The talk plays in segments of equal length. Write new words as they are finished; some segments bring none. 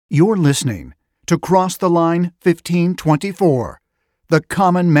You're listening to Cross the Line 1524, the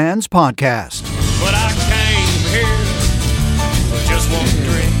Common Man's Podcast. But I came here for just one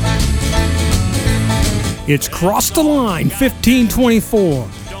drink. It's Cross the Line 1524.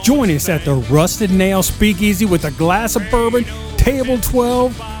 Join us at the Rusted Nail Speakeasy with a glass of bourbon, table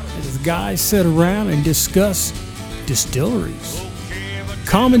 12, as the guys sit around and discuss distilleries,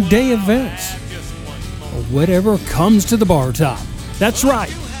 common day events, or whatever comes to the bar top. That's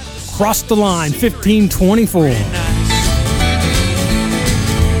right. Cross the Line 1524. Good-looking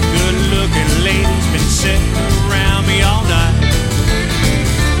ladies been sitting around me all night.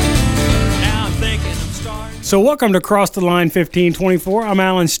 Now I'm thinking I'm starting. So welcome to Cross the Line 1524. I'm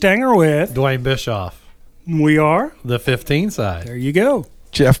Alan Stenger with... Duane Bischoff, We are... the 15 side. There you go.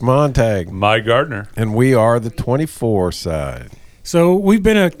 Jeff Montag. Mike Gardner. And we are the 24 side. So we've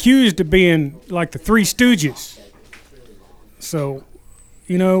been accused of being like the Three Stooges. So,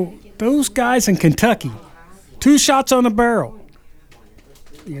 you know, those guys in Kentucky, 2 shots on the barrel.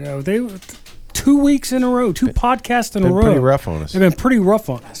 You know, they were 2 weeks in a row, 2 podcasts in a row. Pretty rough on us. They've been pretty rough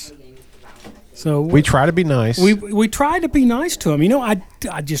on us. So we try to be nice. We try to be nice to them. You know, I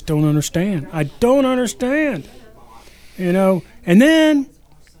just don't understand. I don't understand. You know, and then,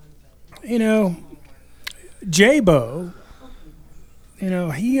 you know, J-Bo, you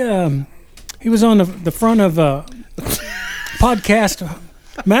know, he was on the front of podcast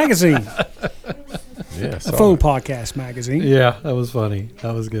magazine. Yeah, A faux podcast magazine. Yeah, that was funny.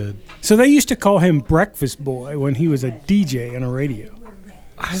 That was good. So they used to call him Breakfast Boy when he was a DJ on a radio.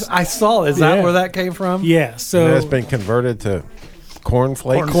 I saw. Is that where that came from? Yeah. So it has been converted to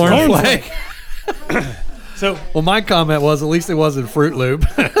cornflake. Cornflake. So, well, my comment was at least it wasn't Fruit Loop.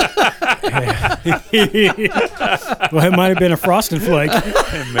 Well, it might have been a Frosted Flake.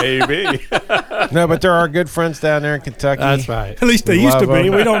 Maybe. No, but there are good friends down there in Kentucky. That's right. At least they We used to love be.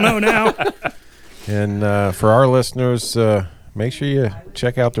 them. We don't know now. And for our listeners, make sure you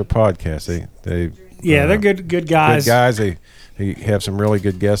check out their podcast. They're good guys. Good guys. They have some really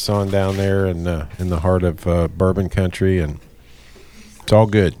good guests on down there in the heart of bourbon country, and it's all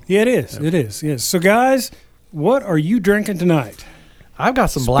good. Yeah, it is. It is. Yes. So, guys, what are you drinking tonight? I've got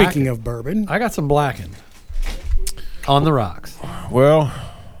some Speaking blackened. of bourbon, I got some blackened on the rocks. Well,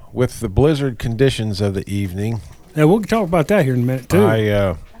 with the blizzard conditions of the evening, we'll talk about that here in a minute too.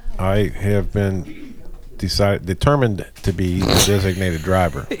 I have been determined to be the designated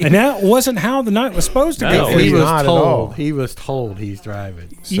driver. And that wasn't how the night was supposed to No, go. He was not at all. told. He was told he's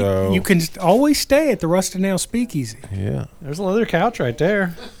driving. So You can always stay at the Rusted Nail Speakeasy. yeah. There's a leather couch right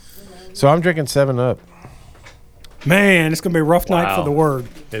there. So I'm drinking 7-Up. Man, it's going to be a rough night for Wow. the word.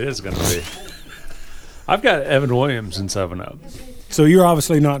 It is going to be. I've got Evan Williams in 7-Up. So you're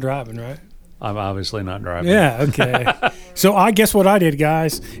obviously not driving, right? I'm obviously not driving. Yeah, okay. So I guess what I did,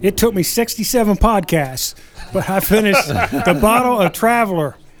 guys, it took me 67 podcasts, but I finished the bottle of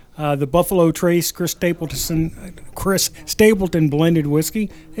Traveler, the Buffalo Trace Chris Stapleton blended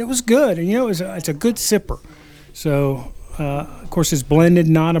whiskey. It was good, and you know it's a good sipper. So of course it's blended,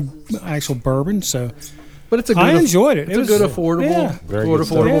 not an actual bourbon. So But it's a good. I enjoyed it. It's It a good was- affordable, yeah. Very good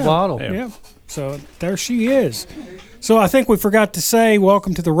stuff. affordable Yeah. bottle. yeah. So there she is. So I think we forgot to say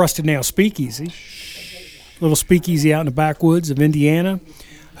welcome to the Rusted Nail Speakeasy, little speakeasy out in the backwoods of Indiana.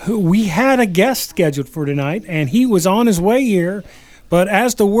 We had a guest scheduled for tonight, and he was on his way here. But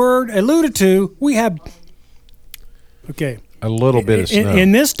as the word alluded to, we have A little bit of snow.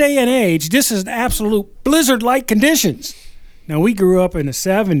 in this day and age, this is absolute blizzard-like conditions. Now we grew up in the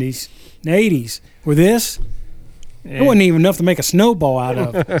 70s and 80s where this. It wasn't even enough to make a snowball out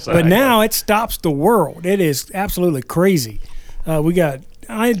of. But now it stops the world. It is absolutely crazy.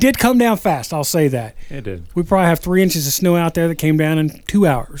 It did come down fast, I'll say that. It did. We probably have 3 inches of snow out there that came down in 2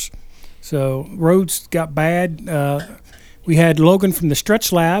 hours. So roads got bad. We had Logan from the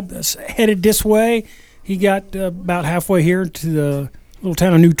Stretch Lab that's headed this way. He got about halfway here to the little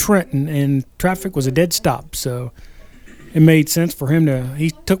town of New Trenton, and traffic was a dead stop. So it made sense for him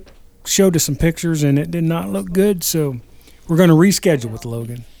showed us some pictures, and it did not look good, so we're going to reschedule with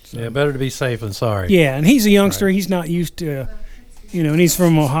Logan. So. Yeah, better to be safe than sorry. Yeah, and he's a youngster. Right. He's not used to, and he's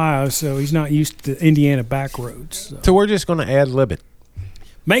from Ohio, so he's not used to Indiana back roads. So we're just going to ad-lib it.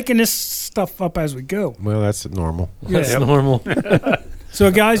 Making this stuff up as we go. Well, that's normal. That's normal. So,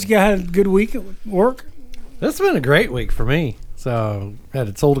 guys, you had a good week at work? It's been a great week for me. So,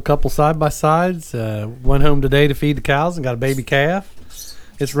 had sold a couple side-by-sides. Went home today to feed the cows and got a baby calf.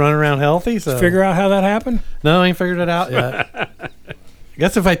 It's running around healthy. So figure out how that happened? No, I ain't figured it out yet. I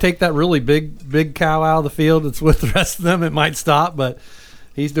guess if I take that really big cow out of the field that's with the rest of them, it might stop, but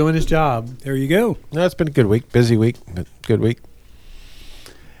he's doing his job. There you go. No, it's been a good week. Busy week, but good week.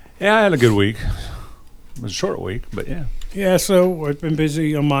 Yeah, I had a good week. It was a short week, but yeah. Yeah, so I've been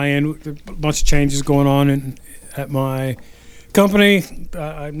busy on my end. There's a bunch of changes going on at my company.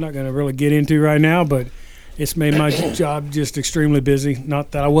 I'm not going to really get into right now, but it's made my job just extremely busy.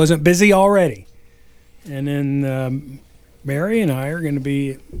 Not that I wasn't busy already. And then Mary and I are going to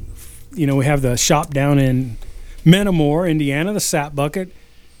be, we have the shop down in Menamore, Indiana, the Sap Bucket.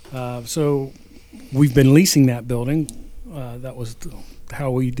 So we've been leasing that building. That was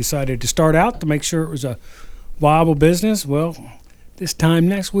how we decided to start out, to make sure it was a viable business. Well, this time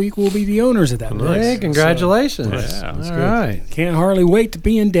next week we'll be the owners of that place. Hey, congratulations. So, All that's right. Can't hardly wait to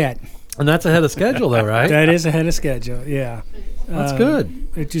be in debt. And that's ahead of schedule, though, right? That is ahead of schedule, yeah. That's good.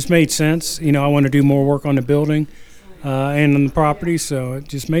 It just made sense. I want to do more work on the building and on the property, so it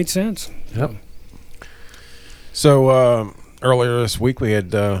just made sense. Yep. So earlier this week we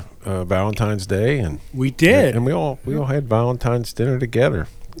had Valentine's Day, and We did. and we all had Valentine's dinner together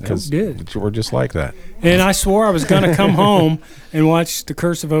because We did. we're just like that. And I swore I was going to come home and watch The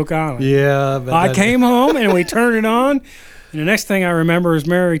Curse of Oak Island. Yeah. But I that- came home and we turned it on. And the next thing I remember is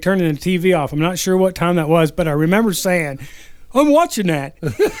Mary turning the TV off. I'm not sure what time that was, but I remember saying, I'm watching that.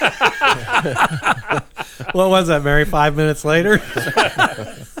 What was that, Mary? 5 minutes later?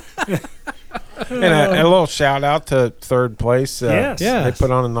 And a little shout out to third place. Yes. They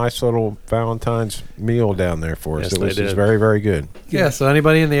put on a nice little Valentine's meal down there for us. Yes, It was they just did. very, very good. Yeah. So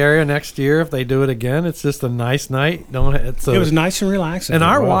anybody in the area next year, if they do it again, it's just a nice night. It's It was nice and relaxing. and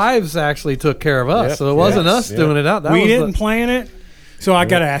our was. wives actually took care of us, Yep. so it wasn't Yes. us Yep. doing it out. That We was didn't plan it. So I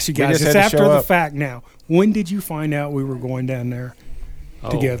got to ask you We guys, just it's had to after show the up. fact now. When did you find out we were going down there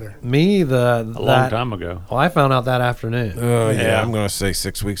together? me A long time ago. Well, I found out that afternoon. Yeah. I'm going to say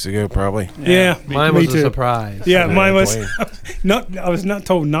 6 weeks ago, probably. Yeah, Mine me was too. a surprise. Yeah, mine was Duane. not. I was not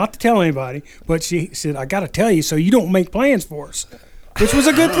told not to tell anybody, but she said, "I got to tell you so you don't make plans for us," which was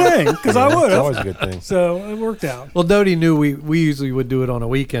a good thing because I would It's always have. a good thing. So it worked out. Well, Dodie knew we usually would do it on a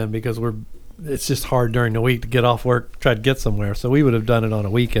weekend because it's just hard during the week to get off work, try to get somewhere. So we would have done it on a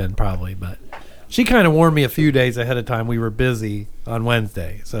weekend probably. But she kind of warned me a few days ahead of time. We were busy on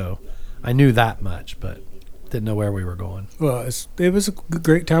Wednesday, so I knew that much, but didn't know where we were going. Well, it was a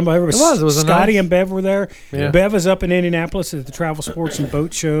great time by everybody. It was a Scotty nice- and Bev were there. Yeah. Bev was up in Indianapolis at the Travel Sports and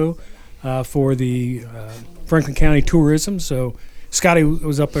Boat Show for the Franklin County Tourism. So Scotty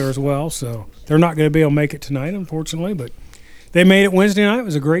was up there as well. So they're not going to be able to make it tonight, unfortunately, but they made it Wednesday night. It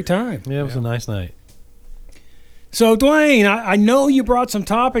was a great time. Yeah, it was a nice night. So, Duane, I know you brought some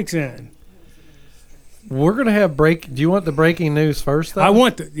topics in. We're gonna have break. Do you want the breaking news first? Though? I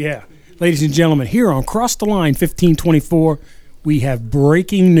want the, yeah. Ladies and gentlemen, here on Cross the Line 1524, we have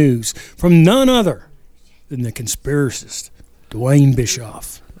breaking news from none other than the conspiracist, Duane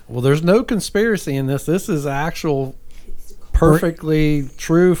Bischoff. Well, there's no conspiracy in this. This is actual, perfectly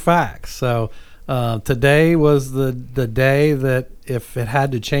true facts. So today was the day that if it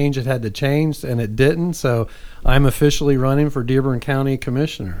had to change, it had to change, and it didn't. So I'm officially running for Dearborn County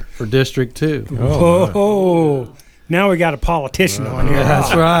Commissioner for District 2. Oh, now we got a politician on here.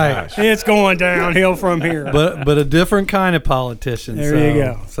 That's right. It's going downhill from here. But a different kind of politician. There so, you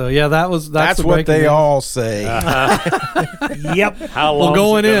go. So yeah, that's the what breaking they news. all say. Yep. How Well, long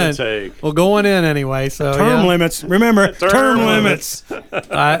going is it in. going to take? Well, going in anyway. So Term yeah. limits. Remember, term limits.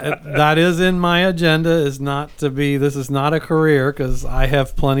 That is in my agenda. Is not to be. This is not a career because I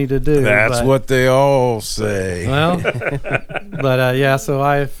have plenty to do. That's but- what they all say. Well, but yeah. So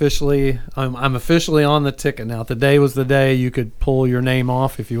I'm officially on the ticket now. Today was the day you could pull your name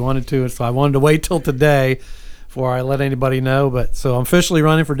off if you wanted to. So I wanted to wait till today before I let anybody know. But so I'm officially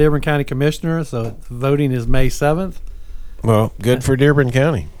running for Dearborn County Commissioner. So voting is May 7th. Well, good for Dearborn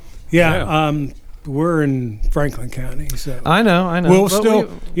County. Yeah. We're in Franklin County, so I know. we'll But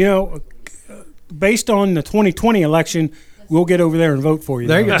still, based on the 2020 election, we'll get over there and vote for you.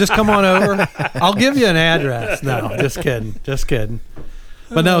 There you though. go. Just come on over. I'll give you an address. No, just kidding.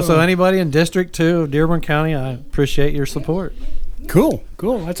 But no, so anybody in District 2 of Dearborn County, I appreciate your support. Cool.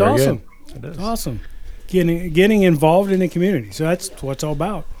 That's Very awesome. good. That's awesome. Getting involved in the community. So that's what it's all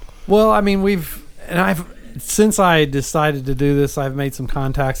about. Well, I mean, since I decided to do this, I've made some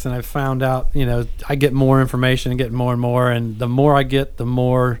contacts and I've found out, I get more information and get more and more. And the more I get, the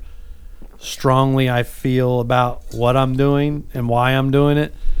more strongly I feel about what I'm doing and why I'm doing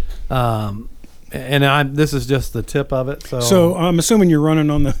it. This is just the tip of it. So I'm assuming you're running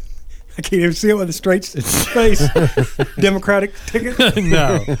on the, I can't even see it with a straight face, Democratic ticket.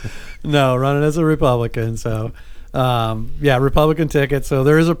 No, running as a Republican. So, Republican ticket. So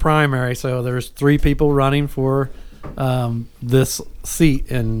there is a primary. So there's 3 people running for this seat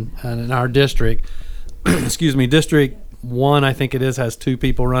in our district. Excuse me, District one, I think it is, has 2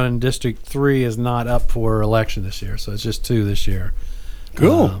 people running. District 3 is not up for election this year, so it's just 2 this year.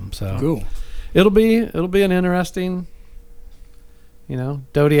 Cool. Cool. It'll be an interesting.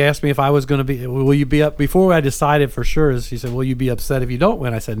 Dodie asked me if I was going to be. Will you be up? Before I decided for sure, she said, "Will you be upset if you don't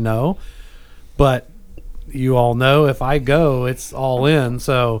win?" I said, "No," but you all know if I go, it's all in.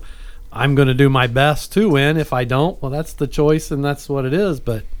 So I'm going to do my best to win. If I don't, well, that's the choice and that's what it is.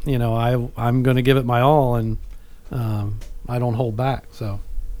 But I'm going to give it my all, and I don't hold back. So,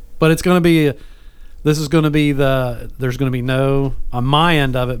 but it's going to be. This is going to be there's going to be no, on my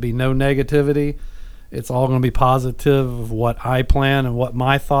end of it, be no negativity. It's all going to be positive of what I plan and what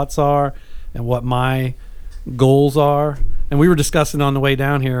my thoughts are and what my goals are. And we were discussing on the way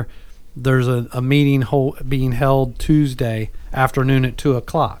down here, there's a meeting being held Tuesday afternoon at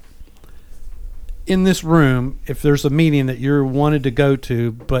 2:00. In this room, if there's a meeting that you wanted to go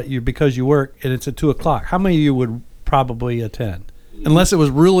to, but because you work and it's at 2:00, how many of you would probably attend? Unless it was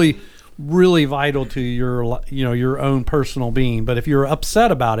really really vital to your own personal being. But if you're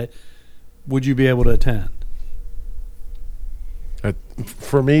upset about it, would you be able to attend?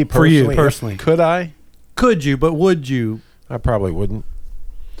 For me personally, for you personally, could I? Could you? But would you? I probably wouldn't.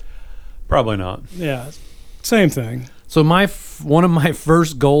 Probably not. Yeah, same thing. So one of my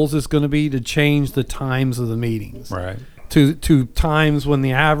first goals is going to be to change the times of the meetings. Right. To times when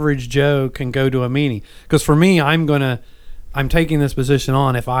the average Joe can go to a meeting. Because for me, I'm taking this position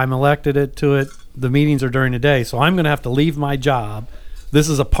on. If I'm elected to it, the meetings are during the day. So I'm going to have to leave my job. This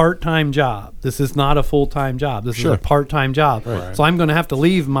is a part-time job. This is not a full-time job. This is a part-time job. Right. So I'm going to have to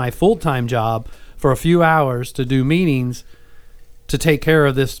leave my full-time job for a few hours to do meetings to take care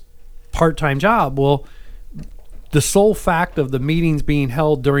of this part-time job. Well, the sole fact of the meetings being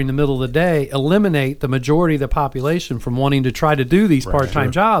held during the middle of the day eliminate the majority of the population from wanting to try to do these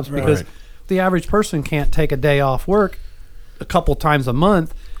part-time jobs because the average person can't take a day off work a couple times a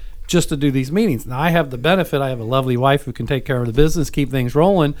month just to do these meetings. Now, I have the benefit. I have a lovely wife who can take care of the business, keep things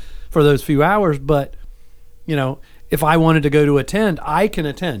rolling for those few hours. But, if I wanted to go to attend, I can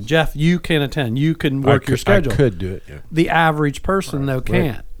attend. Jeff, you can attend. You can work your schedule. I could do it, yeah. The average person, though,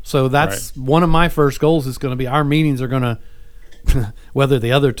 can't. So that's one of my first goals is going to be our meetings are going to, whether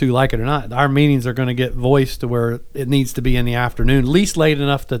the other 2 like it or not, our meetings are going to get voiced to where it needs to be in the afternoon, at least late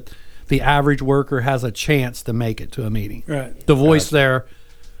enough that the average worker has a chance to make it to a meeting. Right. To voice their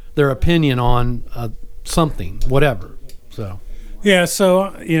opinion on something, whatever. So. Yeah, so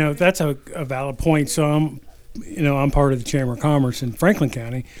that's a valid point. So I'm part of the Chamber of Commerce in Franklin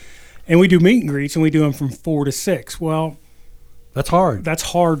County, and we do meet and greets, and we do them from 4 to 6. Well, that's hard. That's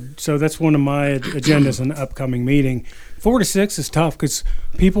hard. So that's one of my agendas in the upcoming meeting. 4 to 6 is tough because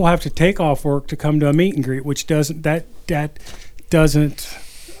people have to take off work to come to a meet and greet, which doesn't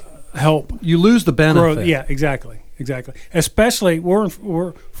help. You lose the benefit. Grow. Yeah, exactly. Especially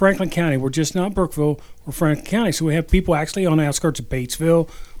we're Franklin County. We're just not Brookville. We're Franklin County. So we have people actually on the outskirts of Batesville,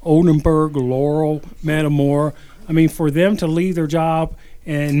 Oldenburg, Laurel, Metamora. I mean, for them to leave their job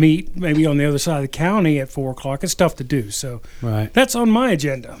and meet maybe on the other side of the county at 4:00, it's tough to do. So that's on my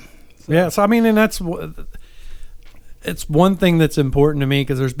agenda. Yeah. So I mean, and it's one thing that's important to me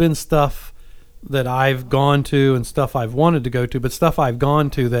because there's been stuff that I've gone to and stuff I've wanted to go to, but stuff I've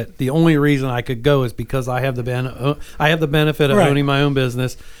gone to that the only reason I could go is because I have the benefit of owning my own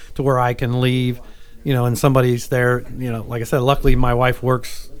business to where I can leave, and somebody's there, like I said, luckily my wife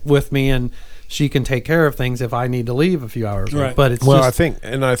works with me and she can take care of things if I need to leave a few hours. Right. But it's I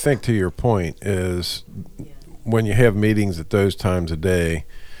think to your point is when you have meetings at those times of day,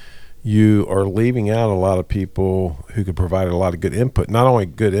 you are leaving out a lot of people who could provide a lot of good input. Not only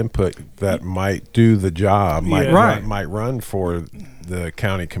good input that might do the job, might run for the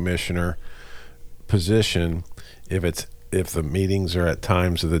county commissioner position if the meetings are at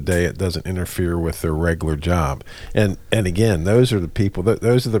times of the day it doesn't interfere with their regular job. And again, those are the people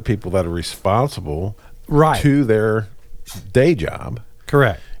that are responsible to their day job.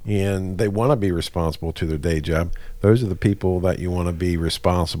 Correct. And they want to be responsible to their day job. Those are the people that you want to be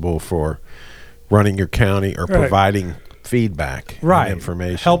responsible for running your county or providing feedback and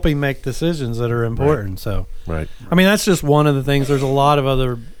information. Helping make decisions that are important. So, I mean, that's just one of the things. There's a lot of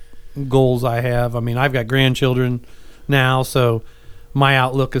other goals I have. I mean, I've got grandchildren now, so my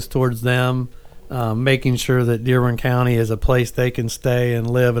outlook is towards them, making sure that Dearborn County is a place they can stay and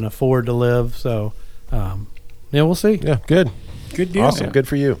live and afford to live. So, we'll see. Yeah, good. Good deal. Awesome. Good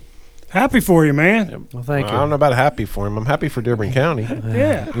for you. Happy for you, man. Well, thank you. I don't know about happy for him. I'm happy for Dearborn County.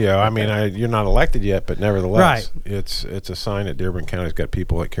 Yeah. I mean, you're not elected yet, but nevertheless, it's a sign that Dearborn County's got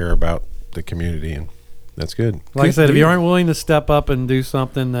people that care about the community, and that's good. Like I said, if you aren't willing to step up and do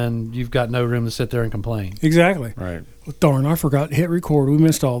something, then you've got no room to sit there and complain. Exactly. Right. Oh, darn, I forgot to hit record. We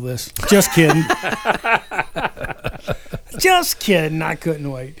missed all this. Just kidding. Just kidding. I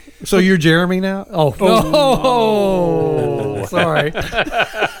couldn't wait. So you're Jeremy now? Oh, no. Sorry.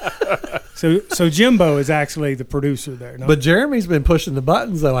 So Jimbo is actually the producer there. No? But Jeremy's been pushing the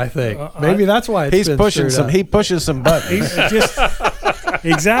buttons, though, I think. Maybe that's why it's He's been pushing stirred some. up. He pushes some buttons.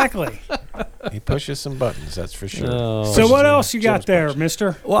 Exactly. He pushes some buttons. That's for sure. Oh. So what else you got there,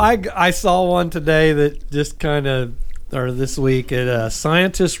 mister? Well, I saw one today that just kind of, or this week,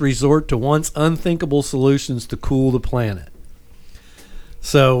 scientists resort to once unthinkable solutions to cool the planet.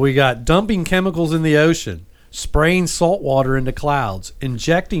 So we got dumping chemicals in the ocean, spraying salt water into clouds,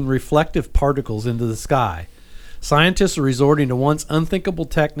 injecting reflective particles into the sky. Scientists are resorting to once unthinkable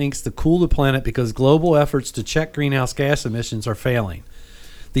techniques to cool the planet because global efforts to check greenhouse gas emissions are failing.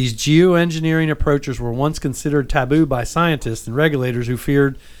 These geoengineering approaches were once considered taboo by scientists and regulators who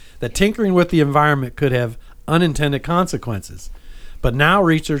feared that tinkering with the environment could have unintended consequences. But now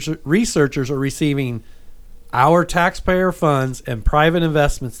researchers are receiving our taxpayer funds and private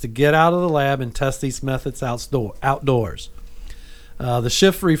investments to get out of the lab and test these methods outdoors. The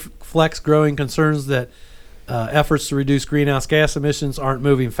shift reflects growing concerns that efforts to reduce greenhouse gas emissions aren't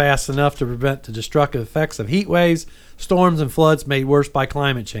moving fast enough to prevent the destructive effects of heat waves, storms, and floods made worse by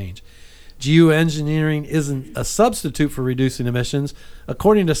climate change. Geoengineering isn't a substitute for reducing emissions,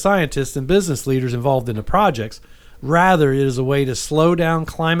 according to scientists and business leaders involved in the projects. Rather, it is a way to slow down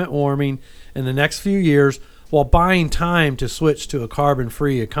climate warming in the next few years while buying time to switch to a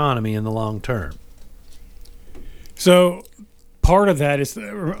carbon-free economy in the long term. So part of that is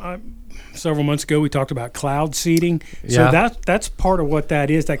several months ago we talked about cloud seeding. So that's part of what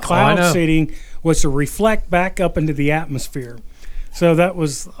that is. That cloud seeding was to reflect back up into the atmosphere. So that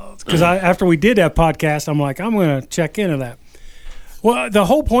was because after we did that podcast, I'm like, I'm going to check into that. Well, the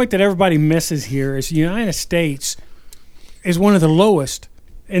whole point that everybody misses here is the United States is one of the lowest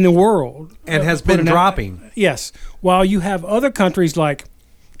in the world. And has been dropping. Yes. While you have other countries like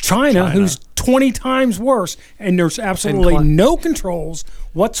China, who's 20 times worse, and there's absolutely no controls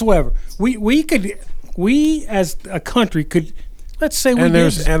whatsoever. We as a country could, let's say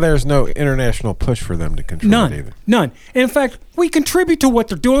there's no international push for them to control it either. None. And in fact, we contribute to what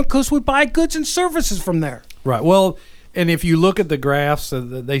they're doing because we buy goods and services from there. Right. Well, and if you look at the graphs,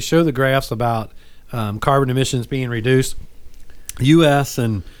 they show the graphs about carbon emissions being reduced. U.S.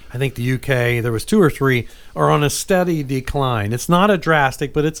 and I think the U.K., there was 2 or 3, are on a steady decline. It's not a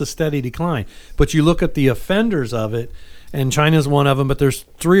drastic, but it's a steady decline. But you look at the offenders of it, and China's one of them, but there's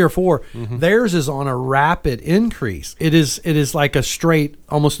 3 or 4. Mm-hmm. Theirs is on a rapid increase. It is like a straight,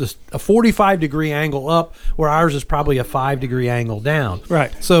 almost a 45-degree angle up, where ours is probably a 5-degree angle down.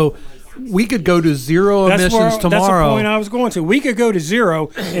 Right. So we could go to zero emissions tomorrow. That's the point I was going to. We could go to zero,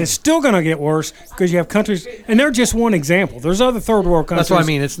 and it's still going to get worse because you have countries, and they're just one example. There's other third world countries. That's what I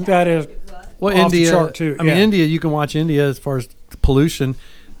mean. It's that is off India, the chart too. I mean, India. You can watch India as far as pollution.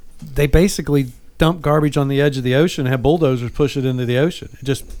 They basically dump garbage on the edge of the ocean and have bulldozers push it into the ocean. It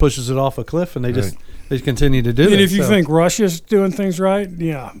just pushes it off a cliff, and they continue to do it. And if you think Russia's doing things right,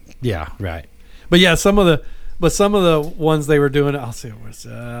 yeah, right. But yeah, some of the ones they were doing, I'll see what was.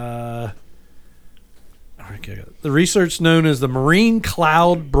 The research known as the marine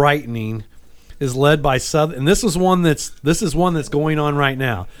cloud brightening is led by Southern, and this is one that's going on right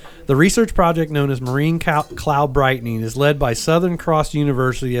now. The research project known as marine cloud brightening is led by Southern Cross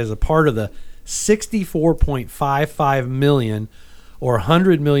University as a part of the $64.55 million or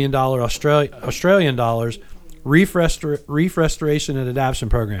 $100 million Australian dollars reef restoration and adaptation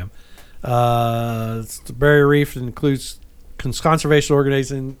program. The Barrier Reef includes conservation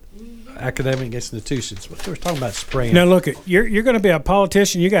organizations, academic institutions. We're talking about spraying. Now look, you're going to be a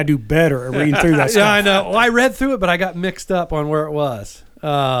politician. You got to do better at reading through that stuff. Yeah, I know. Well, I read through it, but I got mixed up on where it was.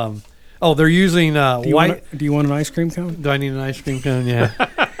 They're using white. Do you want an ice cream cone? Do I need an ice cream cone? Yeah.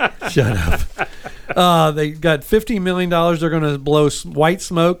 Shut up. They got $15 million. They're going to blow white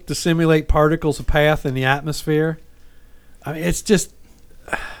smoke to simulate particles of path in the atmosphere. I mean, it's just.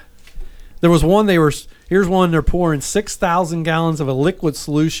 There was one here's one they're pouring 6,000 gallons of a liquid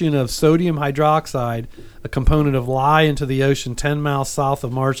solution of sodium hydroxide, a component of lye, into the ocean 10 miles south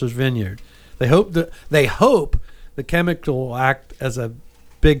of Martha's Vineyard. They hope the chemical will act as a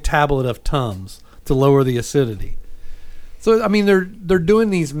big tablet of Tums to lower the acidity. So I mean they're doing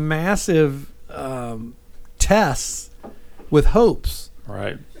these massive tests with hopes.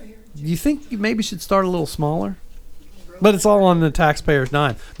 Right. Do you think you maybe should start a little smaller? But it's all on the taxpayer's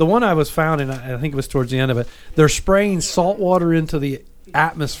dime. The one I was found, and I think it was towards the end of it, they're spraying salt water into the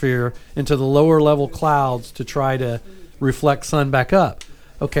atmosphere, into the lower level clouds to try to reflect sun back up.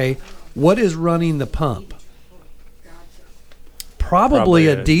 Okay, what is running the pump? Probably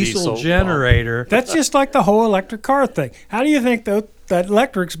a diesel generator. That's just like the whole electric car thing. How do you think that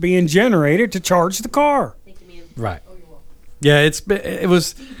electric's being generated to charge the car? Right. Yeah, it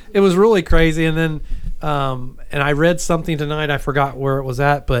was really crazy. And then and I read something tonight. I forgot where it was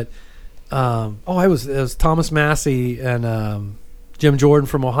at, but it was Thomas Massey and Jim Jordan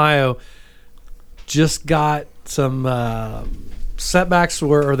from Ohio just got some setbacks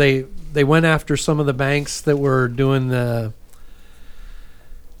where they went after some of the banks that were doing what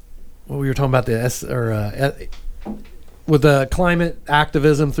we were talking about with the climate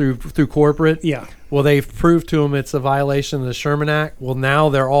activism through corporate. Yeah. Well, they've proved to them it's a violation of the Sherman Act. Well, now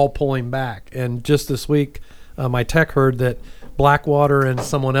they're all pulling back. And just this week, my tech heard that Blackwater and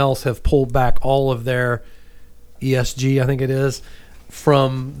someone else have pulled back all of their ESG, I think it is,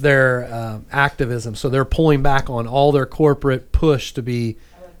 from their activism. So they're pulling back on all their corporate push to be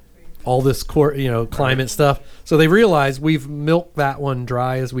all this climate stuff. So they realize we've milked that one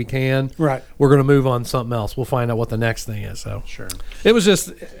dry as we can. Right. We're going to move on to something else. We'll find out what the next thing is. So Sure. it was just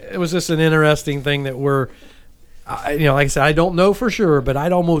an interesting thing that like I said, I don't know for sure, but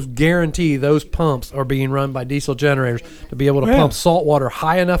I'd almost guarantee those pumps are being run by diesel generators to be able to pump salt water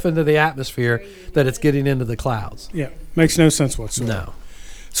high enough into the atmosphere that it's getting into the clouds. Yeah. Makes no sense whatsoever. No.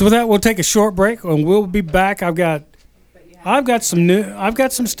 So with that, we'll take a short break and we'll be back. I've got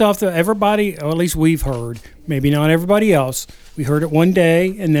some stuff that everybody, or at least we've heard, maybe not everybody else. We heard it one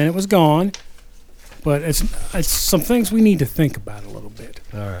day and then it was gone. But it's some things we need to think about a little bit.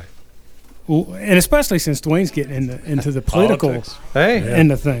 All right. Well, and especially since Duane's getting into the political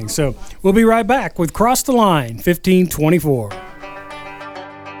end of things. So we'll be right back with Cross the Line 1524.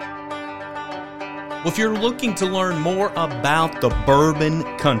 Well, if you're looking to learn more about the bourbon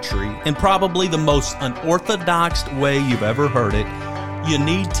country and probably the most unorthodox way you've ever heard it, you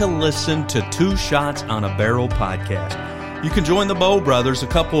need to listen to Two Shots on a Barrel podcast. You can join the Bow Brothers, a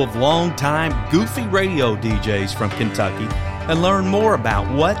couple of long-time goofy radio DJs from Kentucky, and learn more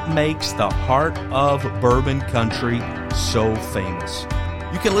about what makes the heart of bourbon country so famous.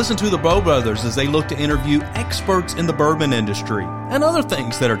 You can listen to the Bow Brothers as they look to interview experts in the bourbon industry and other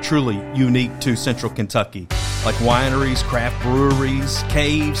things that are truly unique to Central Kentucky, like wineries, craft breweries,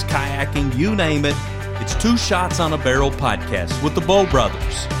 caves, kayaking, you name it. It's Two Shots on a Barrel podcast with the Bow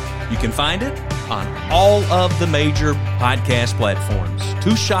Brothers. You can find it on all of the major podcast platforms.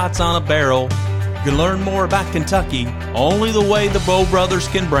 Two Shots on a Barrel. You can learn more about Kentucky only the way the Bow Brothers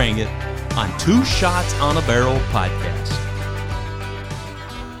can bring it on Two Shots on a Barrel podcast.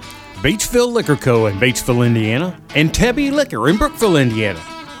 Batesville Liquor Co. in Batesville, Indiana, and Tebby Liquor in Brookville, Indiana.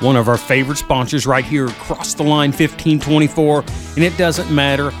 One of our favorite sponsors right here across the line 1524, and it doesn't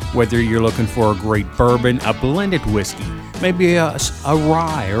matter whether you're looking for a great bourbon, a blended whiskey, maybe a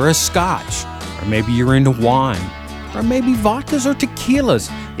rye or a scotch, or maybe you're into wine, or maybe vodkas or tequilas.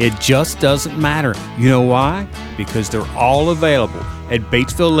 It just doesn't matter. You know why? Because they're all available at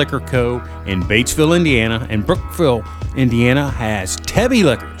Batesville Liquor Co. in Batesville, Indiana, and Brookville, Indiana has Tebby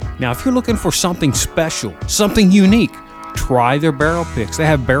Liquor. Now, if you're looking for something special, something unique, try their barrel picks. They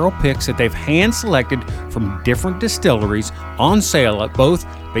have barrel picks that they've hand-selected from different distilleries on sale at both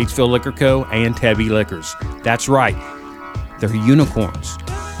Batesville Liquor Co. and Tebby Liquors. That's right. They're unicorns.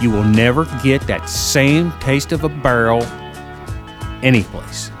 You will never get that same taste of a barrel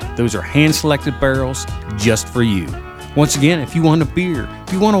anyplace. Those are hand-selected barrels just for you. Once again, if you want a beer,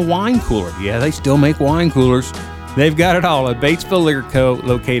 if you want a wine cooler, yeah, they still make wine coolers. They've got it all at Batesville Liquor Co.,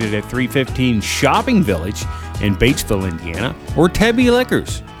 located at 315 Shopping Village in Batesville, Indiana, or Tebby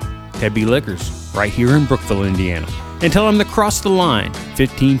Liquors. Tebby Liquors, right here in Brookville, Indiana. And tell them to Cross the Line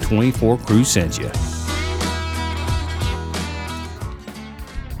 1524 crew sent you.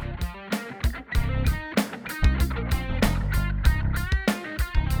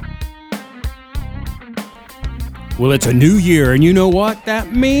 Well, it's a new year, and you know what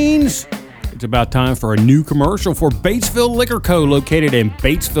that means? It's about time for a new commercial for Batesville Liquor Co., located in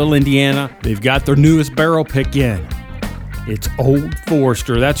Batesville, Indiana. They've got their newest barrel pick in. It's Old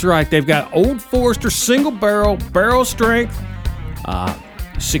Forester. That's right. They've got Old Forester single barrel strength,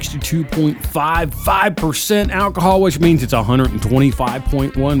 62.55% alcohol, which means it's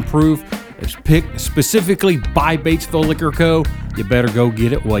 125.1 proof. It's picked specifically by Batesville Liquor Co. You better go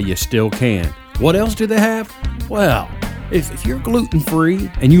get it while you still can. What else do they have? Well, if you're gluten-free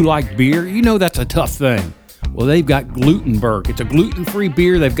and you like beer, you know that's a tough thing. Well, they've got Glutenberg. It's a gluten-free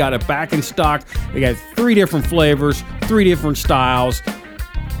beer. They've got it back in stock. They got 3 different flavors, 3 different styles.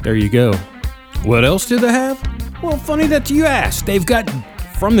 There you go. What else do they have? Well, funny that you asked. They've got,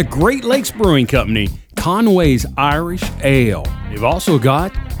 from the Great Lakes Brewing Company, Conway's Irish Ale. They've also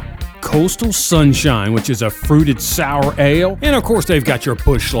got Coastal Sunshine, which is a fruited sour ale. And of course, they've got your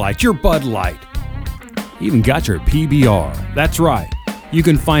Busch Light, your Bud Light. Even got your PBR. That's right. You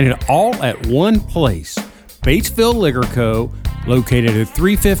can find it all at one place. Batesville Liquor Co., located at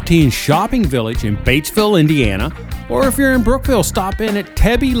 315 Shopping Village in Batesville, Indiana. Or if you're in Brookville, stop in at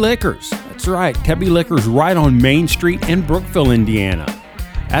Tebby Liquors. That's right, Tebby Liquors right on Main Street in Brookville, Indiana.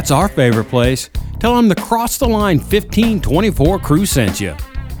 That's our favorite place. Tell them the Cross the Line 1524 crew sent you.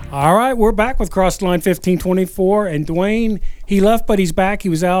 All right, we're back with Cross the Line 1524. And Duane, he left, but he's back. He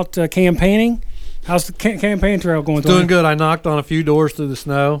was out campaigning. How's the campaign trail going? Doing good. I knocked on a few doors through the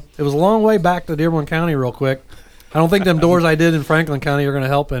snow. It was a long way back to Dearborn County real quick. I don't think them doors I did in Franklin County are going to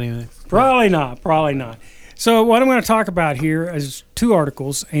help anything. Probably not. So what I'm going to talk about here is two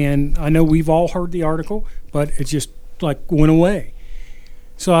articles, and I know we've all heard the article, but it just like went away.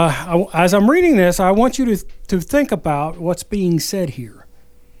 So as I'm reading this, I want you to think about what's being said here.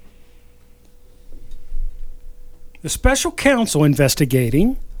 The special counsel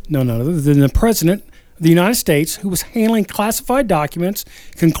investigating none other than the President of the United States, who was handling classified documents,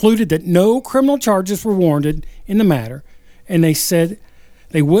 concluded that no criminal charges were warranted in the matter, and they said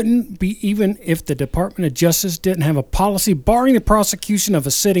they wouldn't be even if the Department of Justice didn't have a policy barring the prosecution of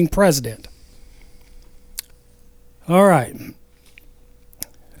a sitting president. All right.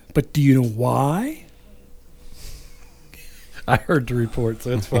 But do you know why? I heard the report,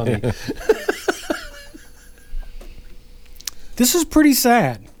 so it's funny. This is pretty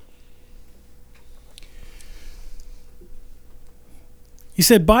sad. He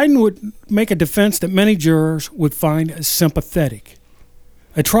said Biden would make a defense that many jurors would find sympathetic.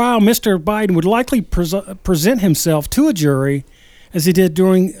 A trial, Mr. Biden would likely present himself to a jury, as he did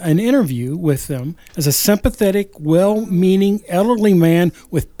during an interview with them, as a sympathetic, well-meaning elderly man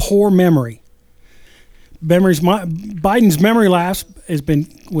with poor memory. Biden's memory lapse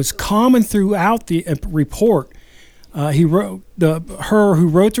was common throughout the report. Who wrote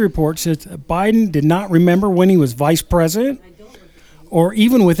the report said Biden did not remember when he was vice president, or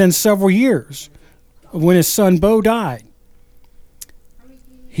even within several years of when his son Beau died.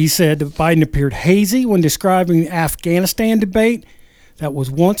 He said that Biden appeared hazy when describing the Afghanistan debate that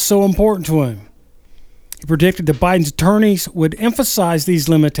was once so important to him. He predicted that Biden's attorneys would emphasize these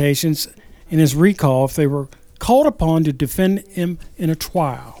limitations in his recall if they were called upon to defend him in a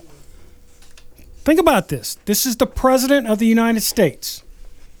trial. Think about this. This is the President of the United States.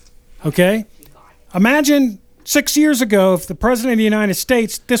 Okay? Imagine 6 years ago, if the President of the United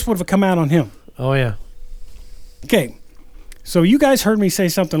States, this would have come out on him. Oh, yeah. Okay. So you guys heard me say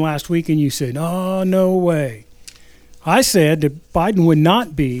something last week, and you said, oh, no way. I said that Biden would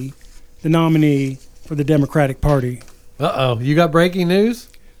not be the nominee for the Democratic Party. Uh-oh. You got breaking news?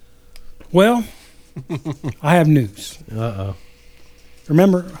 Well, I have news. Uh-oh.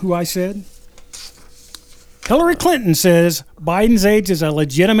 Remember who I said? Hillary Clinton says Biden's age is a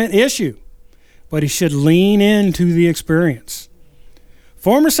legitimate issue, but he should lean into the experience.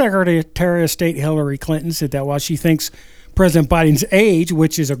 Former Secretary of State Hillary Clinton said that while she thinks President Biden's age,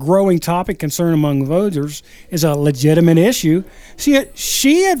 which is a growing topic concern among voters, is a legitimate issue,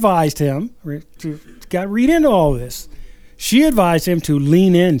 she advised him, got to read into all this, she advised him to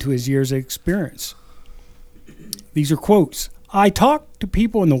lean into his years of experience. These are quotes. I talk to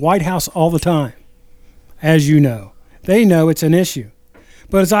people in the White House all the time. As you know, they know it's an issue.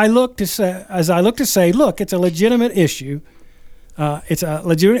 But as I look to say, look, it's a legitimate issue. It's a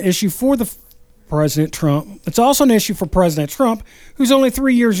legitimate issue for the President Trump. It's also an issue for President Trump, who's only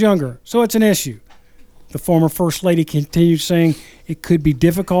 3 years younger. So it's an issue. The former First Lady continued saying it could be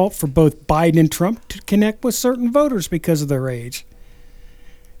difficult for both Biden and Trump to connect with certain voters because of their age.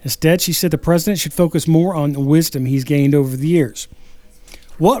 Instead, she said the president should focus more on the wisdom he's gained over the years.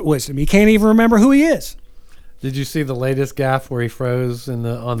 What wisdom? He can't even remember who he is. Did you see the latest gaffe where he froze on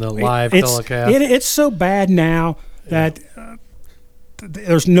the live telecast? It's so bad now that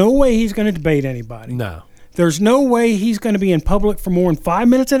there's no way he's going to debate anybody. No. There's no way he's going to be in public for more than 5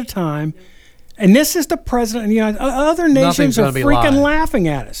 minutes at a time. And this is the president of the United States. Other nations are freaking laughing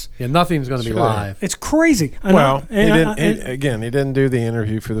at us. Yeah, nothing's going to be live. It's crazy. He didn't do the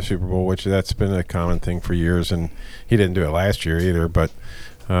interview for the Super Bowl, which that's been a common thing for years, and he didn't do it last year either. But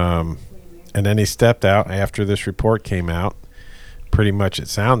and then he stepped out after this report came out. Pretty much, it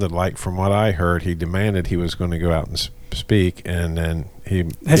sounded like, from what I heard, he demanded he was going to go out and speak, and then he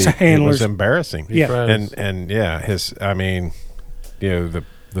was embarrassing. Yeah,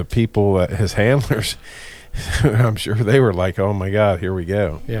 the people, his handlers, I'm sure they were like, "Oh my God, here we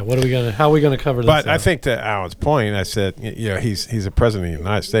go." Yeah, how are we gonna cover this? But I think to Alan's point, I said, he's a president of the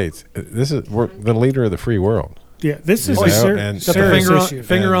United States. We're the leader of the free world. Yeah, this is You a know, and- serious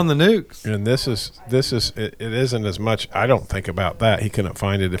Finger issue. on the nukes. And this is it isn't as much. I don't think about that. He couldn't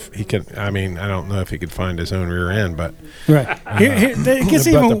find it if he could. I mean, I don't know if he could find his own rear end, but Right. It gets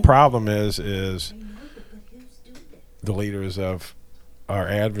but the even. problem is the leaders of our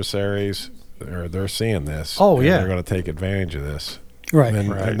adversaries. They're seeing this. Oh, and yeah. they're going to take advantage of this. Right.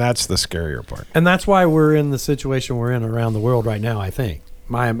 And that's the scarier part. And that's why we're in the situation we're in around the world right now, I think,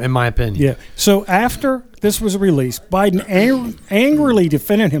 in my opinion. Yeah. So after this was released, Biden angrily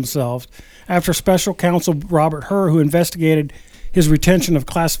defended himself after special counsel Robert Hur, who investigated his retention of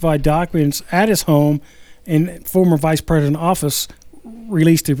classified documents at his home in former vice president office,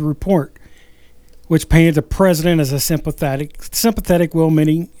 released a report which painted the president as a sympathetic,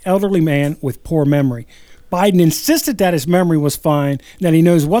 well-meaning elderly man with poor memory. Biden insisted that his memory was fine, and that he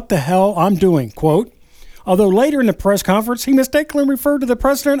knows what the hell I'm doing, quote. Although later in the press conference, he mistakenly referred to the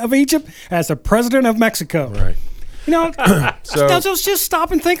president of Egypt as the president of Mexico. Right. You know, let's just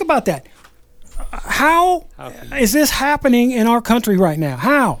stop and think about that. How is this happening in our country right now?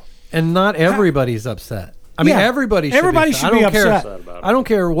 How? And not everybody's upset. I mean, Yeah. everybody Should be upset. I don't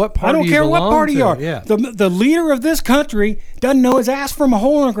care what party I don't care what belong party to. you are. Yeah. The leader of this country doesn't know his ass from a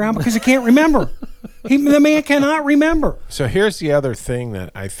hole in the ground because he can't remember. The man cannot remember. So here's the other thing that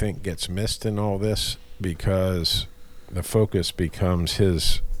I think gets missed in all this, because the focus becomes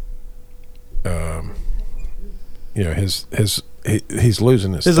his, he's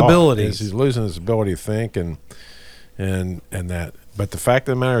losing his thought. abilities. He's losing his ability to think and that. But the fact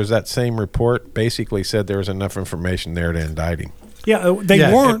of the matter is that same report basically said there was enough information there to indict him. Yeah, they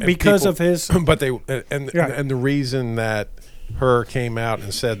Yeah, weren't and because people- of his. But they Yeah. and the reason that Hur came out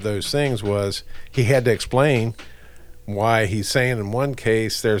and said those things was he had to explain why he's saying in one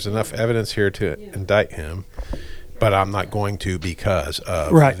case there's enough evidence here to indict him, but I'm not going to because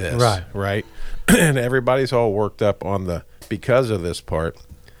of Right. this. Right. And everybody's all worked up on the because of this part.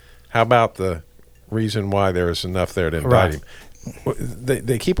 How about the reason why there was enough there to indict Right. him?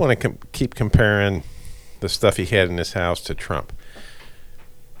 They keep on keep comparing the stuff he had in his house to Trump.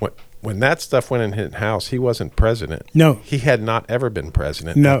 When that stuff went in his house, he wasn't president. No. He had not ever been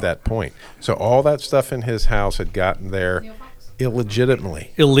president No. at that point. So all that stuff in his house had gotten there illegitimately,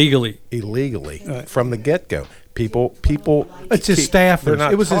 Illegally. from the get-go. People. It's his staffers. they're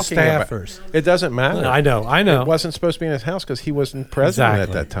not It was his talking about- staffers. It doesn't matter. I know. It wasn't supposed to be in his house because he wasn't president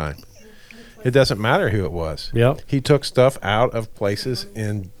Exactly. at that time. It doesn't matter who it was. Yep. He took stuff out of places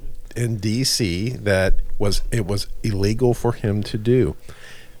in D.C. that was illegal for him to do.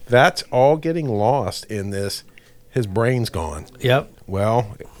 That's all getting lost in this. His brain's gone. Yep.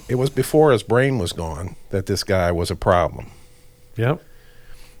 Well, it was before his brain was gone that this guy was a problem. Yep.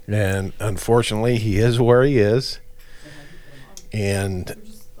 And unfortunately, he is where he is. And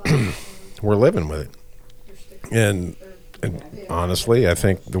we're living with it. And honestly, I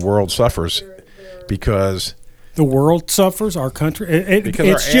think the world suffers because The world suffers. Our country. Because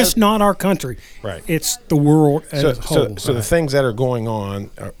It's our just not our country. Right. It's the world as a whole. So the things that are going on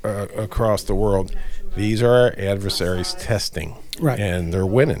across the world, these are our adversaries testing, Right. And they're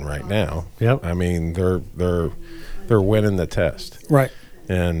winning right now. Yep. I mean, they're winning the test, Right.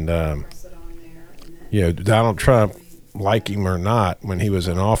 and Donald Trump, like him or not, when he was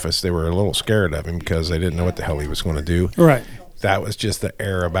in office, they were a little scared of him because they didn't know what the hell he was going to do. Right. That was just the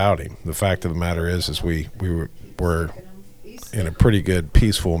air about him. The fact of the matter is we were in a pretty good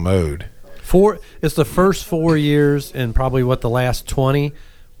peaceful mode. It's the first 4 years and probably the last 20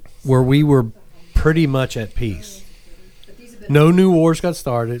 where we were pretty much at peace. No new wars got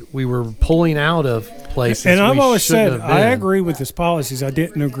started. We were pulling out of places. And I've we always shouldn't said have I been. agree with his policies. I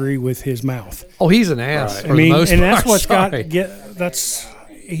didn't agree with his mouth. Oh, he's an ass. I For mean, the most and that's part. what's Sorry.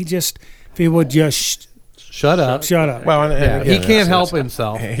 if he would just Shut up. shut up. Well, and Yeah, again, he can't it's- help it's-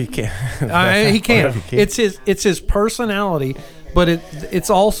 himself. He can't. He can't. It's his personality, but it's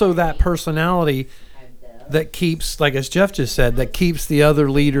also that personality that keeps, like as Jeff just said, that keeps the other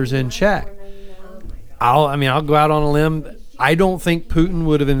leaders in check. I'll go out on a limb. I don't think Putin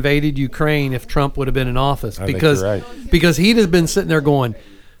would have invaded Ukraine if Trump would have been in office I think you're right. because he'd have been sitting there going,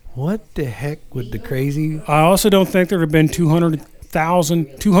 "What the heck would the crazy?" I also don't think there have been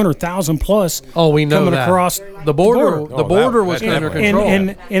 200,000 plus. Oh, we know coming that. across the border. border. The border was that under definitely.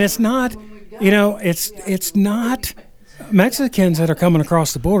 control. and it's not, it's not Mexicans that are coming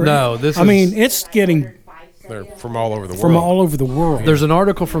across the border. No, it's getting They're from all over the world. from all over the world. There's an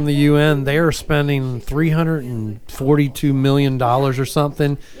article from the UN. They are spending $342 million or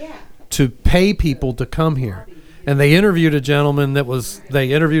something to pay people to come here. And they interviewed a gentleman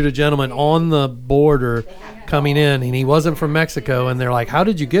on the border coming in, and he wasn't from Mexico. And they're like, "How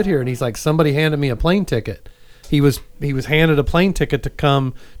did you get here?" And he's like, "Somebody handed me a plane ticket." he was handed a plane ticket to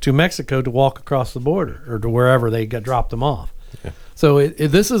come to Mexico to walk across the border or to wherever they dropped him off. Yeah. So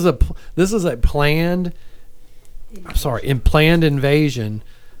this is a planned invasion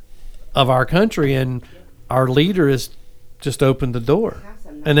of our country, and our leader has just opened the door,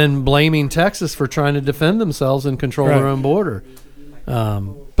 and then blaming Texas for trying to defend themselves and control their own border.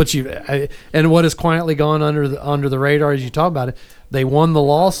 And what has quietly gone under the radar, as you talk about it, they won the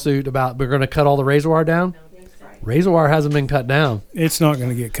lawsuit about we're going to cut all the razor wire down. Razor wire hasn't been cut down. It's not going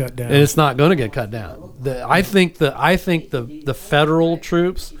to get cut down. And it's not going to get cut down. I think the federal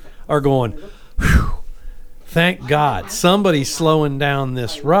troops are going, whew, thank God somebody's slowing down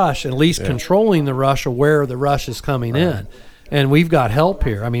this rush, at least controlling the rush or where the rush is coming in. And we've got help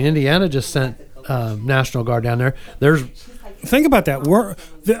here. I mean, Indiana just sent National Guard down there. Think about that.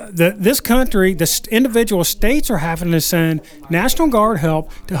 This country, individual states are having to send National Guard help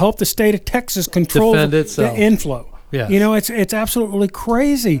to help the state of Texas control the inflow. Yes. You know, it's absolutely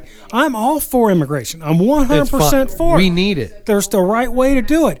crazy. I'm all for immigration. I'm 100% for it. We need it. There's the right way to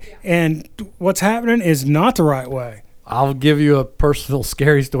do it. And what's happening is not the right way. I'll give you a personal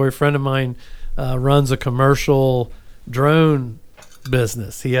scary story. A friend of mine runs a commercial drone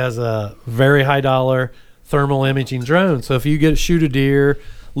business. He has a very high dollar thermal imaging drone. So if you shoot a deer,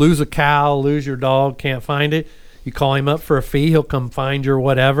 lose a cow, lose your dog, can't find it, you call him up for a fee. He'll come find your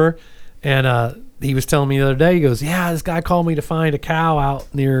whatever. And he was telling me the other day, he goes, yeah, this guy called me to find a cow out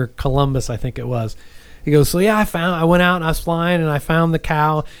near Columbus, I think it was. He goes, so yeah, I went out and I was flying and I found the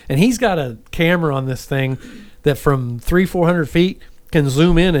cow. And he's got a camera on this thing that from 300-400 feet can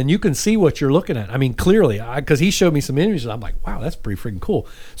zoom in and you can see what you're looking at. I mean, clearly, because he showed me some images. I'm like, wow, that's pretty freaking cool.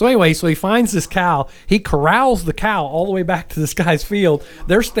 So anyway, he finds this cow. He corrals the cow all the way back to this guy's field.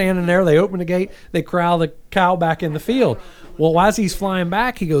 They're standing there. They open the gate. They corral the cow back in the field. Well, as he's flying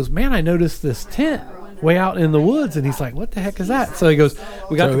back, he goes, man, I noticed this tent way out in the woods. And he's like, what the heck is that? So he goes,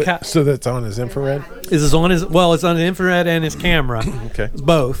 we got the cow. So that's on his infrared? It's on his infrared and his camera. Okay. It's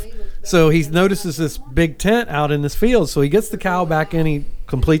both. So he notices this big tent out in this field. So he gets the cow back in. He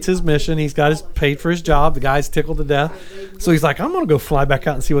completes his mission. He's got paid for his job. The guy's tickled to death. So he's like, I'm going to go fly back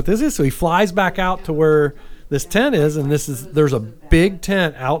out and see what this is. So he flies back out to where this tent is, and there's a big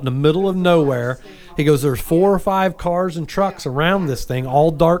tent out in the middle of nowhere. He goes, there's 4 or 5 cars and trucks around this thing, all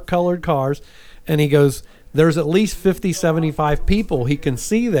dark colored cars. And he goes, there's at least 50, 75 people he can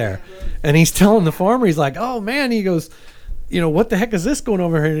see there. And he's telling the farmer, he's like, oh man, he goes, you know, what the heck is this going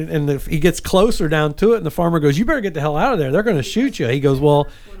over here? And he gets closer down to it, and the farmer goes, you better get the hell out of there. They're going to shoot you. He goes,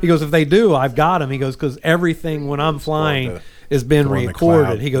 if they do, I've got them. He goes, because everything when I'm flying is being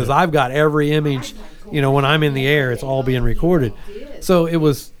recorded. He goes, I've got every image, you know, when I'm in the air, it's all being recorded. So it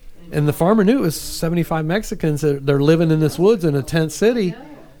was, and the farmer knew it was 75 Mexicans that they're living in this woods in a tent city.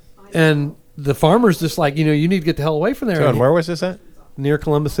 And the farmer's just like, you know, you need to get the hell away from there. So, and where was this at? Near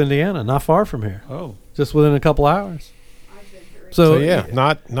Columbus, Indiana, not far from here. Oh. Just within a couple hours. So yeah,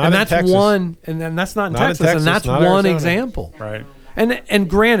 not and in that's Texas. one, and then that's not in Texas, and that's one Arizona. example. Right. And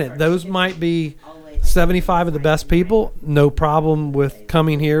granted, those might be 75 of the best people. No problem with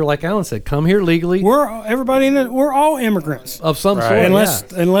coming here, like Alan said, come here legally. We're all immigrants of some sort,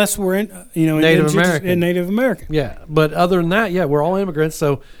 unless we're in Native American. Native American. Yeah, but other than that, yeah, we're all immigrants.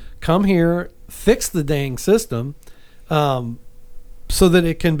 So come here, fix the dang system, so that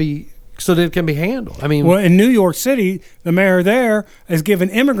it can be handled. I mean, well, in New York City, the mayor there is giving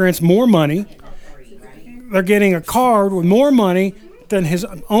immigrants more money. They're getting a card with more money than his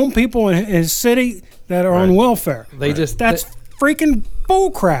own people in his city that are on welfare. That's freaking bull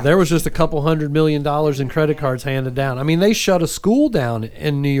crap. There was just a couple $100 million in credit cards handed down. I mean, they shut a school down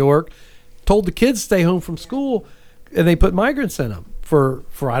in New York, told the kids to stay home from school, and they put migrants in them for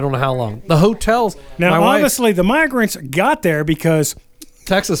I don't know how long. The hotels. Now, obviously, the migrants got there because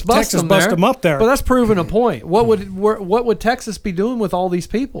Texas bust them up there. But that's proving a point. What would Texas be doing with all these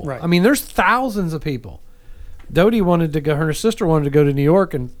people? Right. I mean, there's thousands of people. Dodie wanted to go. Her sister wanted to go to New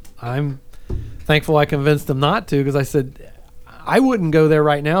York, and I'm thankful I convinced them not to, because I said I wouldn't go there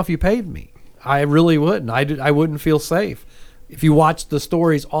right now if you paid me. I really wouldn't. I wouldn't feel safe if you watched the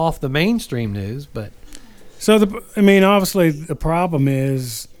stories off the mainstream news. But so obviously the problem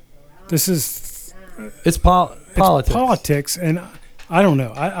is it's politics, and I don't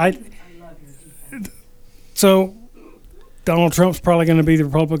know. So Donald Trump's probably going to be the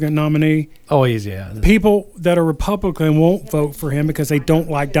Republican nominee. Oh, yeah. People that are Republican won't vote for him because they don't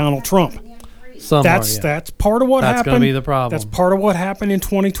like Donald Trump. That's part of what happened. That's going to be the problem. That's part of what happened in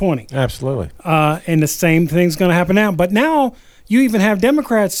 2020. Absolutely. And the same thing's going to happen now. But now you even have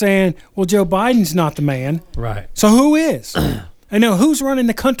Democrats saying, well, Joe Biden's not the man. Right. So who is? I know who's running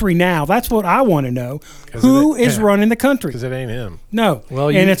the country now. That's what I want to know. Who is running the country? Because it ain't him. No. Well,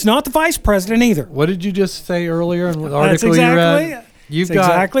 and it's not the vice president either. What did you just say earlier in the That's article exactly, you read? You've that's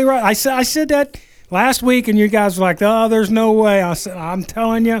exactly right. I said that last week, and you guys were like, "Oh, there's no way." I said, "I'm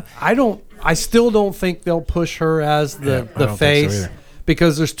telling you." I still don't think they'll push her as the I don't think so face either.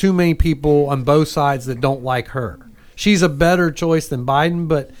 because there's too many people on both sides that don't like her. She's a better choice than Biden,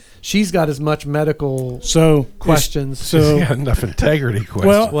 but she's got as much medical questions. So He's got enough integrity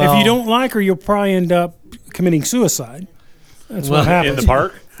questions. well, if you don't like her, you'll probably end up committing suicide. That's what happens. In the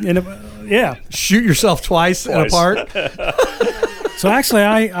park? Yeah. Shoot yourself twice in a park. So actually,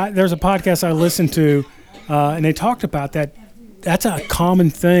 I there's a podcast I listened to, and they talked about that. That's a common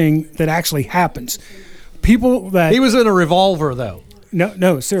thing that actually happens. People that He was in a revolver, though.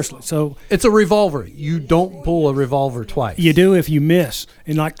 no, seriously. So It's a revolver. You don't pull a revolver twice. you do if you miss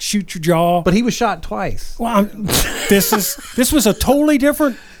and like shoot your jaw. But he was shot twice. Well, this was a totally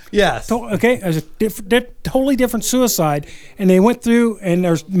different. Yes. Okay, it was a totally different suicide, and they went through, and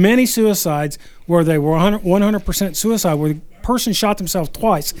there's many suicides where they were 100% suicide, where the person shot themselves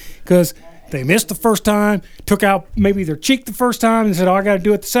twice because they missed the first time, took out maybe their cheek the first time, and said, "Oh, I got to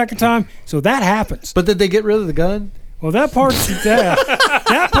do it the second time." So that happens. But did they get rid of the gun? Well, that part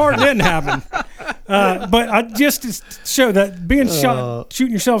didn't happen. But I just to show that being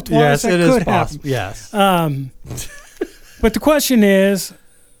shooting yourself twice, that could happen. Yes. But the question is,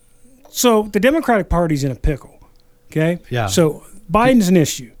 so the Democratic Party's in a pickle, okay? Yeah. So Biden's an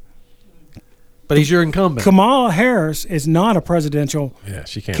issue. But he's your incumbent. Kamala Harris is not a presidential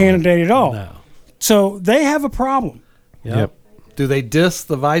she can't candidate at all. No. So they have a problem. Yep. Do they diss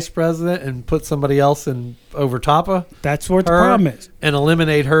the vice president and put somebody else in over top of That's what the her problem is. and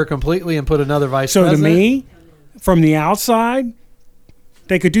eliminate her completely and put another vice So president? to me, from the outside,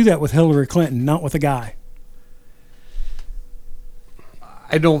 they could do that with Hillary Clinton, not with a guy.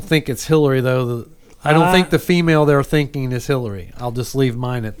 I don't think it's Hillary, though. I don't think the female they're thinking is Hillary. I'll just leave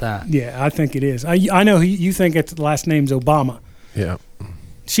mine at that. Yeah, I think it is. I know you think its last name's Obama. Yeah.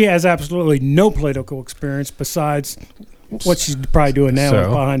 She has absolutely no political experience besides what she's probably doing now So?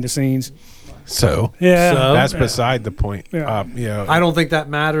 behind the scenes. So Yeah. So? that's beside the point. Yeah. I don't think that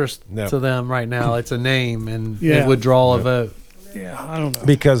matters No. to them right now. It's a name, and Yeah. it would draw a vote. Yeah, I don't know.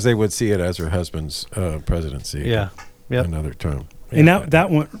 Because they would see it as her husband's presidency. Yeah. Yep. Another term. And that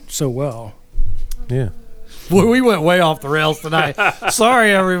went so well. Yeah. Well, we went way off the rails tonight.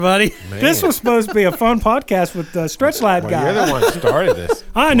 Sorry, everybody. This was supposed to be a fun podcast with the Stretch Lab Well, guy. you're the one who started this.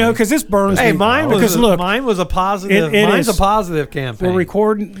 I know, because this burns Hey, me. mine was because look, mine was a positive. It Mine's is. a positive campaign. we're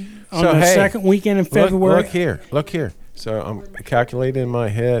recording on So, the hey, second weekend in February. Look here. So I'm calculating in my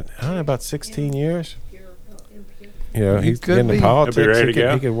head, I don't know, about 16 years. You know, he's could into be. politics. He'll be ready to he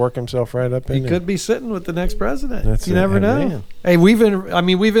go. could work himself right up in He there. could be sitting with the next president. That's you it. never Hey, know. man. Hey, we've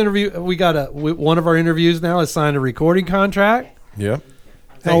interviewed. We got one of our interviews now has signed a recording contract. Yep.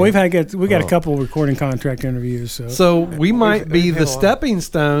 Oh, we got a couple of recording contract interviews. So We might be we've the had a lot. stepping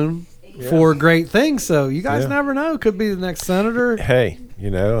stone for great things. So you guys Yeah. never know. Could be the next senator. Hey, you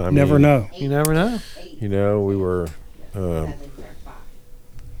know, I never mean, know. You never know. You know, we were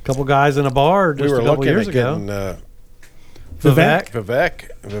Couple guys in a bar just we were a couple looking years at ago. getting Vivek.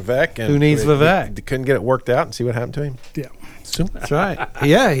 Vivek, and Who needs we Vivek? couldn't get it worked out and see what happened to him. Yeah. That's right.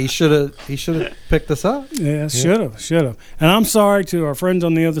 Yeah, he should have picked us up. Yeah, should have. And I'm sorry to our friends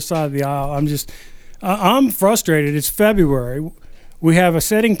on the other side of the aisle. I'm frustrated. It's February. We have a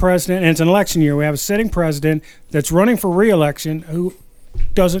sitting president, and it's an election year. We have a sitting president that's running for re-election who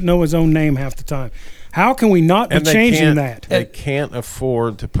doesn't know his own name half the time. How can we not be changing that? They can't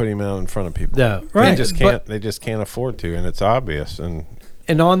afford to put him out in front of people. No. Right. They just can't. They just can't afford to, and it's obvious. And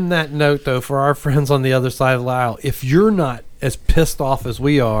on that note, though, for our friends on the other side of the aisle, if you're not as pissed off as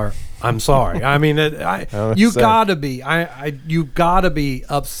we are, I'm sorry. I mean, you gotta be. You gotta be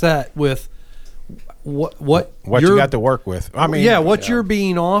upset with what you got to work with. I mean, you're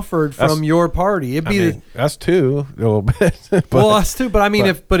being offered from your party. That's too a little bit. But, well, that's too. But I mean,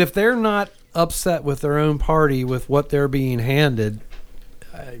 if they're not upset with their own party with what they're being handed,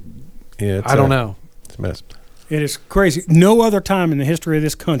 I don't know. It's messed. It is crazy. No other time in the history of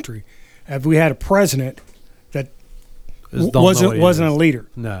this country have we had a president that wasn't a leader.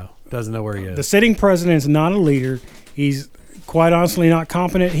 No, doesn't know where he is. The sitting president is not a leader. He's quite honestly not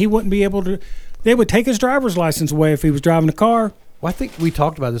competent. He wouldn't be able to. They would take his driver's license away if he was driving a car. Well, I think we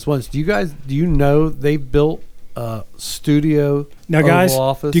talked about this once. Do you know they built a studio Now, guys, Oval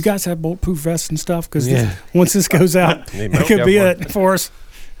Office? do you guys have bulletproof vests and stuff? Because Yeah. once this goes out, They it might could have be one. it for us.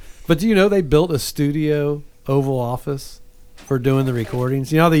 But do you know they built a studio Oval Office for doing the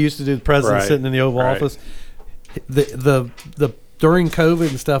recordings? You know how they used to do the president Right. sitting in the Oval Right. Office? the during COVID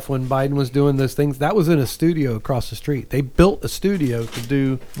and stuff, when Biden was doing those things, that was in a studio across the street. They built a studio to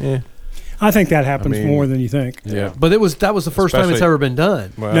do. Yeah. I think that happens more than you think. Yeah. But that was the first time it's ever been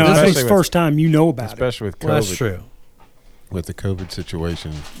done. Well, No, especially this is the first time you know about it. especially with COVID. Well, that's true. With the COVID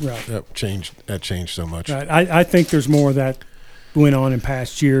situation, Right. that changed so much. Right. I think there's more of that went on in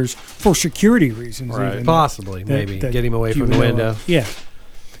past years for security reasons. Right. Even, Possibly, that- maybe that get him away you from the know window. of. Yeah.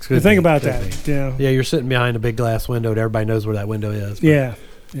 Could Think be, about could that. be. Yeah. Yeah, you're sitting behind a big glass window, and everybody knows where that window is. but- Yeah.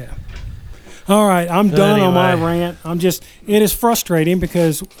 Yeah. All right, I'm done on my Anyway. rant. It is frustrating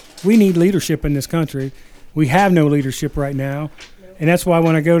because we need leadership in this country. We have no leadership right now. And that's why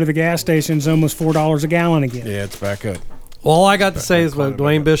when I go to the gas station, it's almost $4 a gallon again. Yeah, it's back up. Well, all I got to say is vote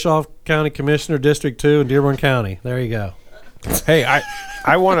Duane Bischoff, County Commissioner, District 2 in Dearborn County. There you go. Hey,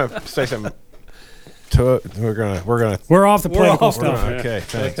 I want to say something. We're gonna. We're off the political off stuff. Okay,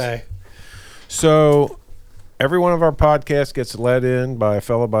 thanks. Okay. So, every one of our podcasts gets led in by a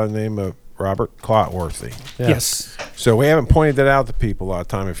fellow by the name of Robert Clotworthy. Yeah. Yes. So we haven't pointed that out to people a lot of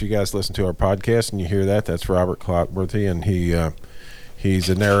time. If you guys listen to our podcast and you hear that, that's Robert Clotworthy, and he's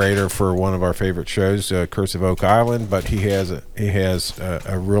a narrator for one of our favorite shows, Curse of Oak Island. But he has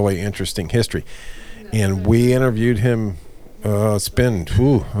a really interesting history, and we interviewed him. It's been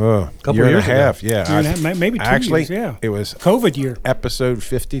Couple year and a years ago. half. Yeah, Year and a half, maybe 2 actually, years, yeah. it was COVID year. episode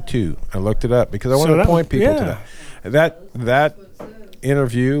 52. I looked it up because I wanted So to that point was- people yeah. to that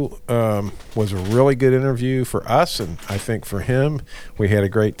interview was a really good interview for us, and I think for him. We had a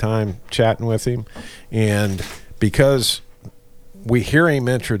great time chatting with him, and because we hear him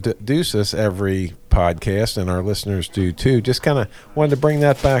introduce us every podcast, and our listeners do too, just kind of wanted to bring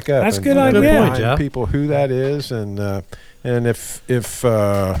that back up. That's a and- good and idea. Good point, remind Jeff. people who that is, and if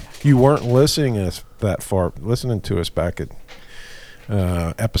you weren't listening to us back at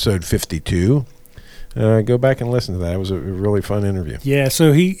episode 52, go back and listen to that. It was a really fun interview. Yeah,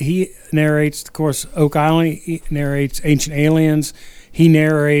 so he narrates, of course, Oak Island. He narrates Ancient Aliens. He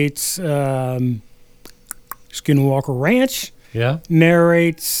narrates Skinwalker Ranch. Yeah.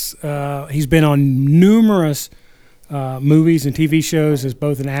 Narrates. He's been on numerous movies and TV shows as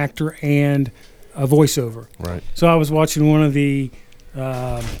both an actor and a voiceover. Right. So I was watching one of the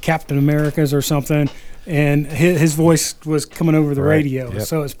Captain Americas or something, and his voice was coming over the Right. radio. Yep.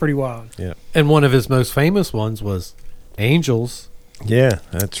 So it's pretty wild. And one of his most famous ones was Angels. Yeah,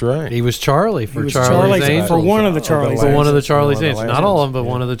 that's right. He was Charlie for He was Charlie's Charlie's Angels. for one of the Charlie's For one of the Angels. Charlie's One of the Angels. last Not all of ones, them, but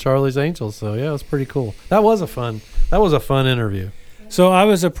yeah. one of the Charlie's Angels. So yeah, it was pretty cool. That was a fun interview. So I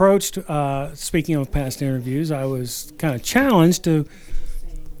was approached, speaking of past interviews, I was kind of challenged to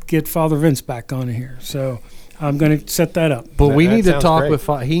get Father Vince back on here. So I'm going to set that up. But we That need to sounds talk great.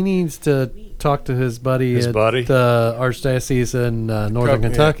 with. He needs to talk to his buddy His at buddy? the Archdiocese in Northern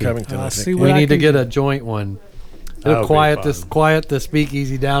Kentucky. Covington, I think. See We what I need to can get do. a joint one. That It'll would be quiet the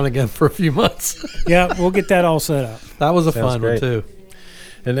speakeasy down again for a few months. Yeah, we'll get that all set up. That was a Sounds fun great. one too.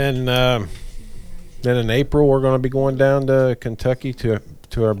 And then in April we're going to be going down to Kentucky to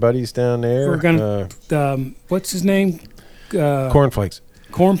our buddies down there. We're gonna what's his name? Cornflakes.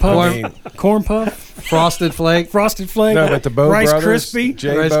 Corn puff. Corn- Corn puff. Frosted Flake, Frosted flake. No, but the Bo Rice brothers, Krispie. Rice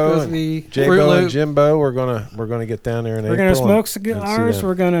J-Bo Krispie, and, Fruit J-Bo and Loop. Jimbo. We're gonna get down there in We're April. gonna smoke and cigars. see them.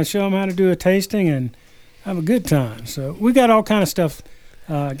 We're gonna show them how to do a tasting and have a good time. So we got all kind of stuff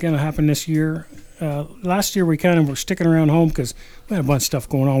gonna happen this year. Last year we kind of were sticking around home because we had a bunch of stuff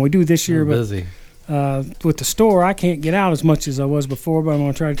going on. We do this year, We're but busy. with the store, I can't get out as much as I was before, but I'm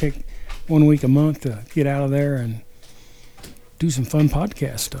going to try to take 1 week a month to get out of there and do some fun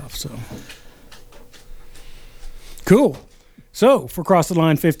podcast stuff. So cool. So for Cross the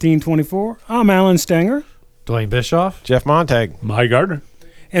Line 1524, I'm Alan Stenger. Duane Bischoff. Jeff Montag. Mike Gardner.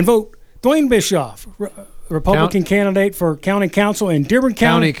 And vote Duane Bischoff, Republican candidate for County Council in Dearborn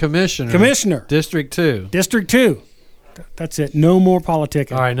County County. Commissioner. District 2. District 2. That's it. No more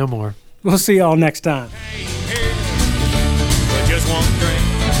politicking. All right, no more. We'll see y'all next time. Just one drink.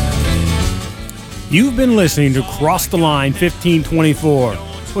 You've been listening to Cross the Line 1524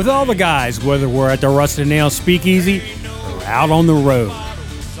 with all the guys, whether we're at the Rusted Nail Speakeasy or out on the road.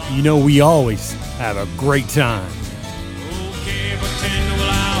 You know we always have a great time. Okay, pretend well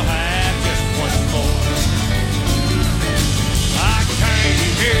I'll have just one more. I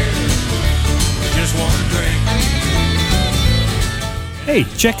came here for just one drink. Hey,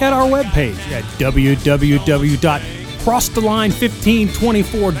 check out our webpage at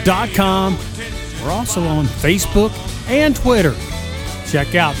www.crosstheline1524.com. We're also on Facebook and Twitter.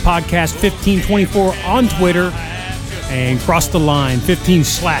 Check out Podcast 1524 on Twitter and Cross the Line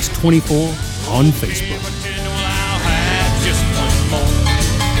 15/24 on Facebook. Pretend well I'll have just one more.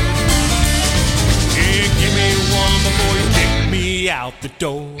 Yeah, give me out the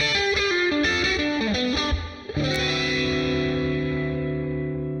door.